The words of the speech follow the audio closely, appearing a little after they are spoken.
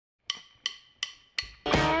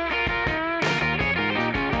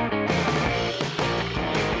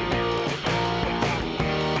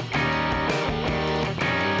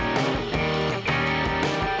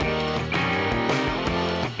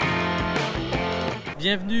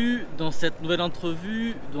Bienvenue dans cette nouvelle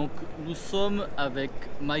entrevue. Donc, nous sommes avec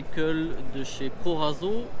Michael de chez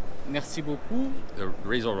Razo. Merci beaucoup.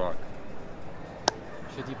 RazoRock.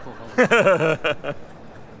 J'ai dit Razo.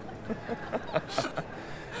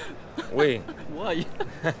 Oui. Why?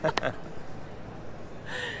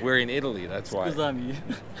 We're in Italy, that's why. Scusami.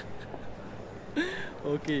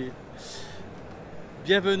 Ok.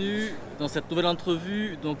 Bienvenue dans cette nouvelle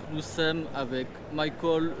entrevue. Donc, nous sommes avec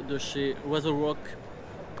Michael de chez RazoRock.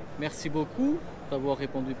 Merci beaucoup d'avoir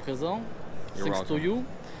répondu présent. Thanks to you.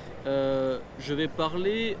 Je vais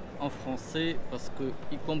parler en français parce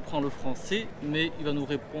qu'il comprend le français, mais il va nous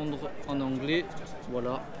répondre en anglais.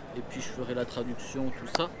 Voilà. Et puis je ferai la traduction, tout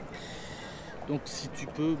ça. Donc si tu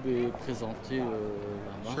peux présenter la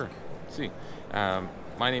marque. Sure. See,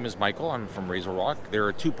 my name is Michael. I'm from RazoRock. There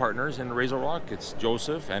are two partners in RazoRock. It's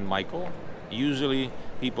Joseph and Michael. Usually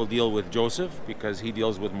people deal with Joseph because he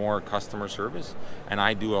deals with more customer service, and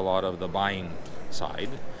I do a lot of the buying side.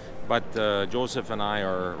 But Joseph and I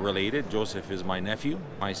are related. Joseph is my nephew,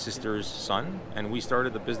 my sister's son, and we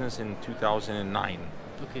started the business in 2009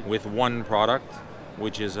 with one product,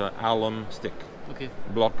 which is an alum stick,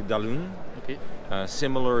 bloc d'alum,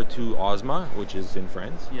 similar to Osma, which is in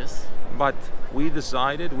France. Yes. But we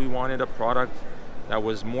decided we wanted a product that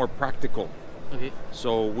was more practical.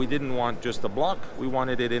 So we didn't want just a block, we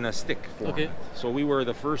wanted it in a stick format. So we were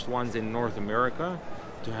the first ones in North America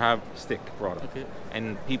to have stick product.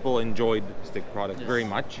 And people enjoyed stick product very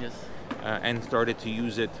much and started to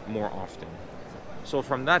use it more often. So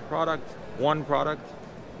from that product, one product,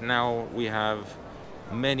 now we have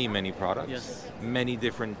many products, many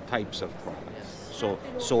different types of products. So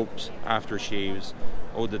soaps, aftershaves,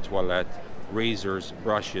 eau de toilette, razors,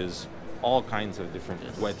 brushes, all kinds of different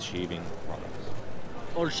wet shaving products.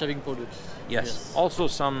 All shaving products. Yes. Also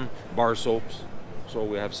some bar soaps. So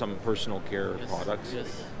we have some personal care products.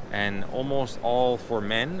 And almost all for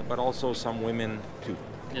men, but also some women too.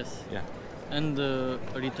 Yes. Yeah. And a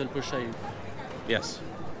little per shave. Yes.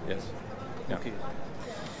 Yeah. Ok.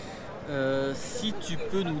 Si tu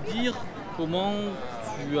peux nous dire comment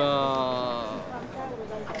tu as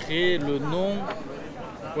créé le nom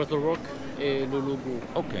RazoRock et le logo.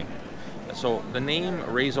 Okay. So the name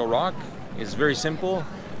RazoRock is very simple.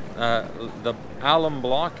 The alum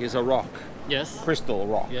block is a rock. Yes. Crystal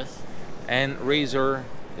rock. Yes. And razor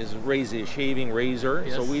is shaving razor.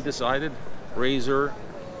 So we decided RazoRock.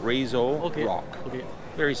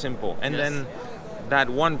 Very simple. And then that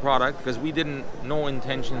one product, because we didn't no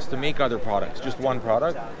intentions to make other products, just one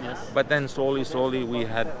product. But then slowly we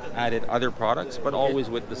had added other products, but always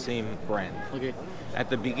with the same brand. At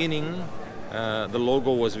the beginning, the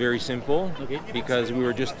logo was very simple because we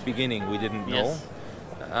were just beginning. We didn't know.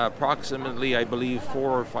 Approximately, I believe,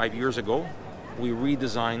 4 or 5 years ago, we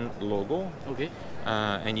redesigned the logo.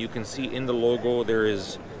 And you can see in the logo there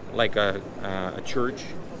is like a church,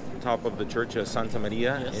 top of the church, Santa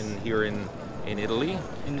Maria, here in Italy.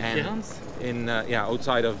 In Florence?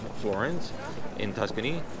 Outside of Florence, in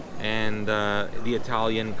Tuscany. And the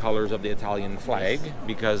Italian colors of the Italian flag,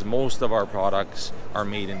 because most of our products are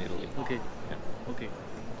made in Italy. Ok.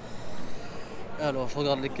 Alors, je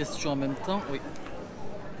regarde les questions en même temps. Oui.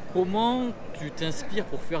 Comment tu t'inspires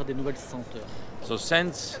pour faire des nouvelles senteurs? So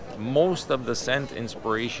most of the scent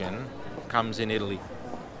inspiration comes in Italy.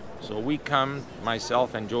 So we come,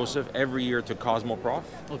 myself and Joseph, every year to Cosmoprof.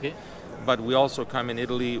 But we also come in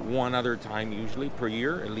Italy one other time, usually per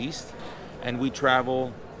year at least. And we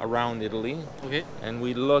travel around Italy. And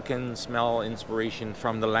we look and smell inspiration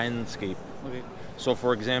from the landscape. So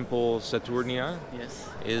for example, Saturnia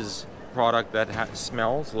is product that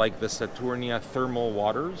smells like the Saturnia thermal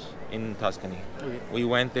waters in Tuscany. We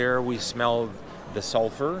went there, we smelled the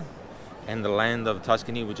sulfur and the land of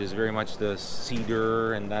Tuscany, which is very much the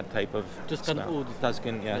cedar and that type of smell.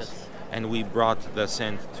 Tuscan, and we brought the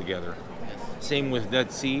scent together. Same with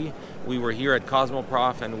Dead Sea. We were here at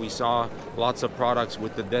Cosmoprof and we saw lots of products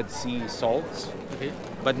with the Dead Sea salts,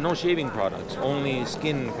 but no shaving products, only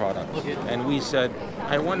skin products. And we said,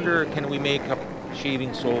 I wonder, can we make a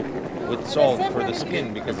shaving soap with salt for the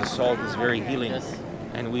skin, because the salt is very healing.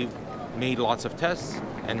 And we made lots of tests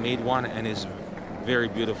and made one, and is very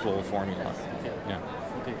beautiful formula.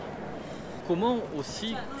 Comment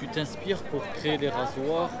aussi tu t'inspires pour créer les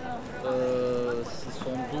rasoirs? Ce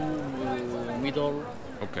sont d'où middle?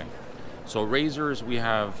 Okay. So razors, we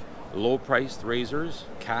have low-priced razors,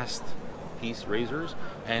 cast piece razors,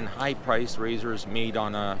 and high-priced razors made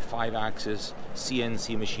on a 5-axis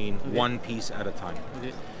CNC machine, one piece at a time.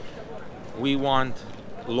 We want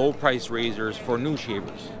low-price razors for new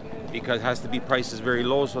shavers because it has to be prices very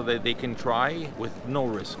low so that they can try with no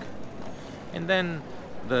risk. And then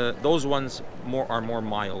those ones are more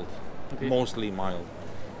mild, mostly mild.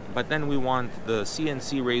 But then we want the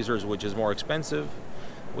CNC razors, which is more expensive.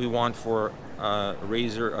 We want for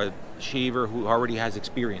a shaver who already has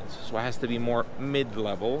experience. So it has to be more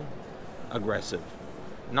mid-level, aggressive.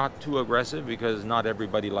 Not too aggressive because not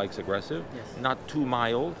everybody likes aggressive. Yes. Not too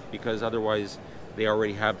mild because otherwise they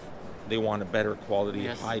want a better quality,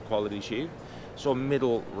 high quality shave. So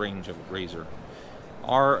middle range of razor.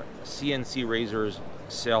 Our CNC razors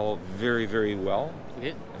sell very, very well,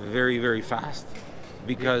 very, very fast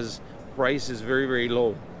because price is very, very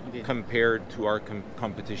low compared to our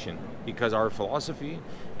competition. Because our philosophy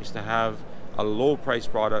is to have a low price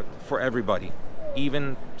product for everybody.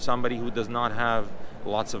 Even somebody who does not have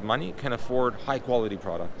lots of money can afford high quality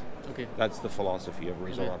product. That's the philosophy of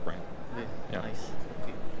RazoRock brand. Nice.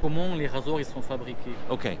 Comment les rasoirs ils sont fabriqués?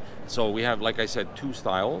 Okay, so we have, like I said, two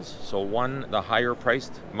styles. So one, the higher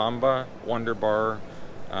priced Mamba, Wonderbar,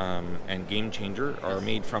 and Game Changer are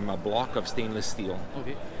made from a block of stainless steel.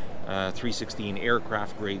 316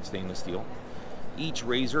 aircraft grade stainless steel. Each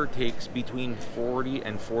razor takes between 40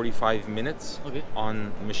 and 45 minutes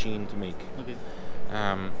on machine to make.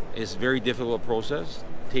 It's a very difficult process.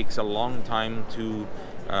 Takes a long time to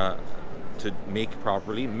make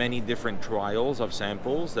properly. Many different trials of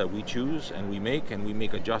samples that we choose and we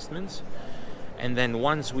make adjustments. And then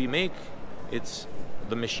once we make,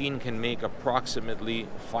 the machine can make approximately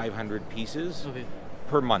 500 pieces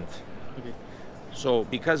per month. So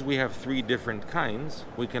because we have 3 different kinds,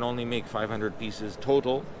 we can only make 500 pieces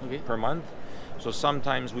total per month. So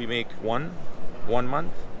sometimes we make one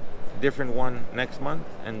month, different one next month,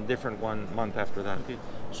 and different one month after that.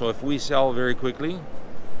 So if we sell very quickly,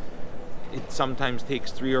 it sometimes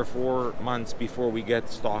takes 3 or 4 months before we get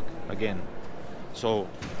stock again. So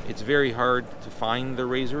it's very hard to find the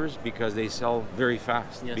razors because they sell very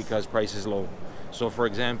fast because price is low. So for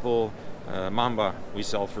example, Mamba we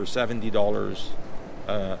sell for $70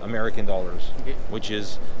 American dollars, which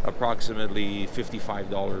is approximately $55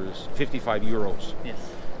 euros.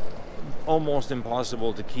 Almost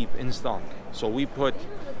impossible to keep in stock. So we put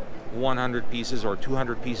 100 pieces or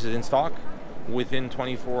 200 pieces in stock. Within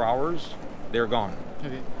 24 hours, they're gone.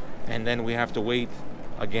 And then we have to wait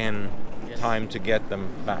again time to get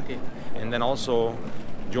them back. And then also,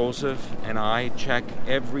 Joseph and I check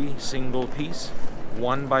every single piece,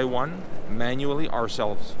 one by one, manually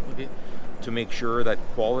ourselves, to make sure that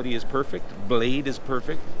quality is perfect, blade is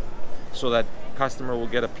perfect, so that customer will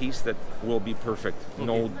get a piece that will be perfect,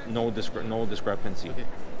 no discrepancy.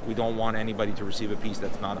 We don't want anybody to receive a piece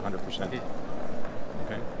that's not 100%.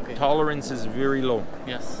 Tolerance is very low.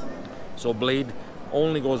 So blade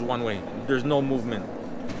only goes one way. There's no movement.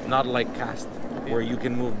 Not like cast, where you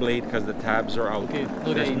can move blade because the tabs are out.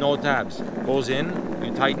 There's no tabs. Goes in,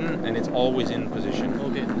 you tighten, and it's always in position.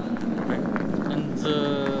 And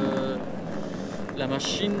la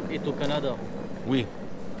machine est au Canada? Oui.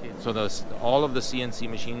 So all of the CNC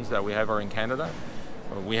machines that we have are in Canada.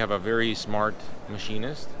 We have a very smart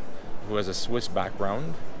machinist who has a Swiss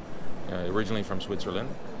background, originally from Switzerland,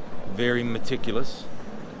 very meticulous,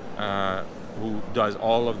 who does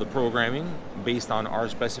all of the programming based on our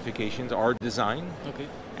specifications, our design,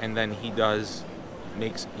 and then he does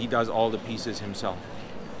all the pieces himself.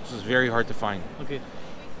 So it's very hard to find.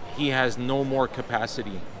 He has no more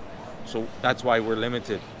capacity, so that's why we're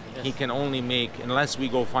limited. He can only make, unless we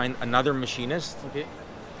go find another machinist,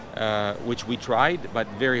 which we tried, but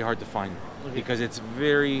very hard to find because it's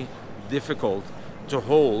very difficult to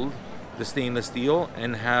hold the stainless steel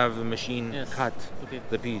and have the machine cut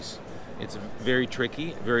the piece. It's very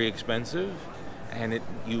tricky, very expensive, and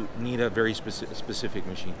you need a very specific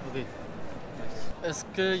machine. Est-ce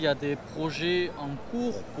qu'il y a des projets en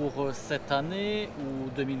cours pour cette année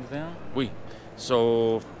ou 2020? Oui.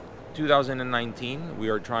 So 2019, we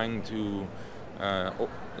are trying to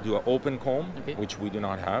do an open comb, which we do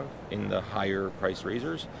not have in the higher price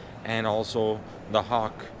razors, and also the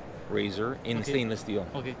Hawk razor in stainless steel.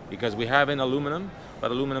 Because we have in aluminum,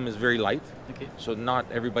 but aluminum is very light, so not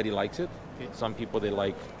everybody likes it. Some people, they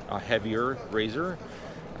like a heavier razor.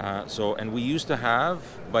 And we used to have,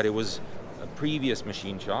 but it was a previous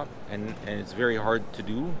machine shop, and it's very hard to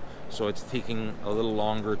do, so it's taking a little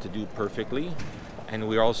longer to do perfectly. And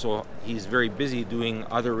he's very busy doing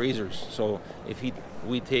other razors, so if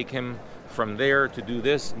we take him from there to do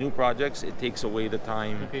this new projects, it takes away the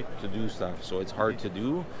time to do stuff. So it's hard to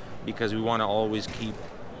do because we want to always keep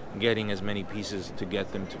getting as many pieces to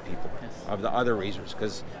get them to people of the other razors,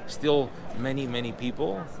 because still many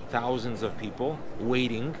people, thousands of people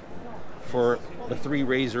waiting for the 3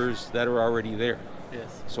 razors that are already there.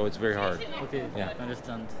 So it's very hard. I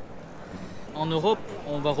understand. En Europe,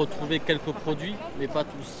 on va retrouver quelques produits, mais pas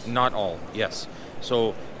tous. Not all, yes.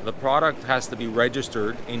 So the product has to be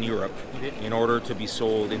registered in Europe in order to be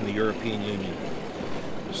sold in the European Union.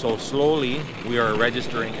 So slowly we are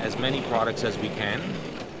registering as many products as we can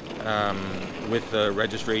with the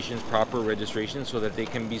registrations, proper registrations, so that they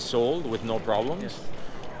can be sold with no problems. Yes.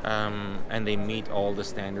 And they meet all the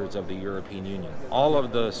standards of the European Union. All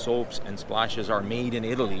of the soaps and splashes are made in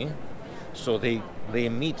Italy, so they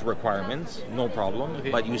meet requirements, no problem,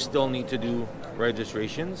 but you still need to do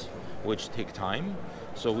registrations, which take time.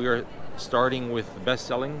 So we are starting with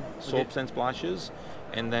best-selling soaps and splashes,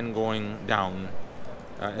 and then going down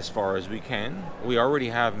as far as we can. We already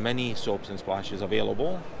have many soaps and splashes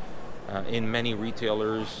available in many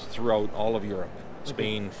retailers throughout all of Europe.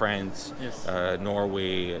 Spain, France,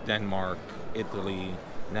 Norway, Denmark, Italy,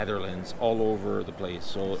 Netherlands, all over the place.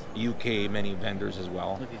 So UK, many vendors as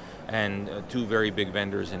well. And two very big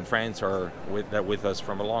vendors in France are with us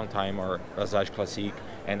from a long time are Rasage Classique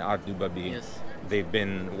and Art du Babi. They've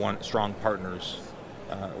been strong partners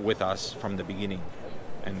with us from the beginning.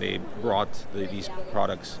 And they brought these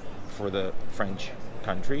products for the French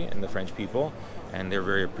country and the French people, and they're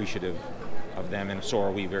very appreciative of them, and so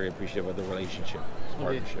are we very appreciative of the relationship,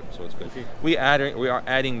 partnership. So it's good. We are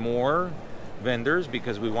adding more vendors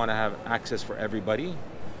because we want to have access for everybody,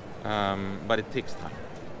 but it takes time,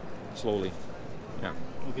 slowly. Yeah.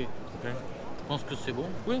 Ok. Je pense que c'est bon.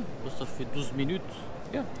 Oui. Ça fait 12 minutes.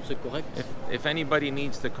 Yeah. C'est correct. If anybody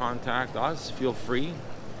needs to contact us, feel free.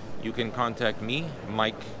 You can contact me,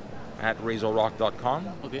 Mike at RazoRock.com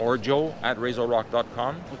or Joe at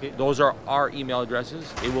RazoRock.com. Those are our email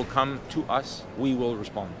addresses. It will come to us. We will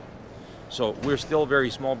respond. So we're still very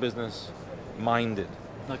small business minded.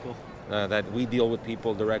 That we deal with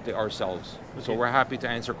people directly ourselves. So we're happy to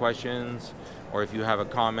answer questions, or if you have a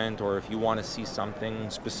comment, or if you want to see something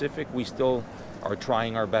specific, we still are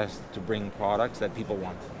trying our best to bring products that people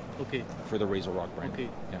want for the RazoRock brand.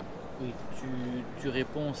 Yeah. Oui, tu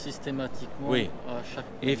réponds systématiquement à chaque.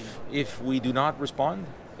 If we do not respond,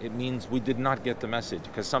 it means we did not get the message,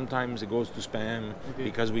 because sometimes it goes to spam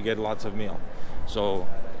because we get lots of mail. So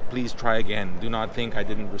please try again. Do not think I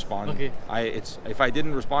didn't respond. If I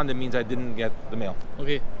didn't respond, it means I didn't get the mail.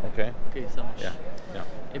 Ok, ça marche. Yeah.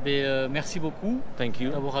 Eh bien, merci beaucoup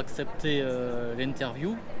d'avoir accepté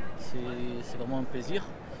l'interview. C'est vraiment un plaisir.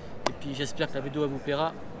 Et puis j'espère que la vidéo vous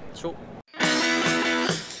plaira. Ciao.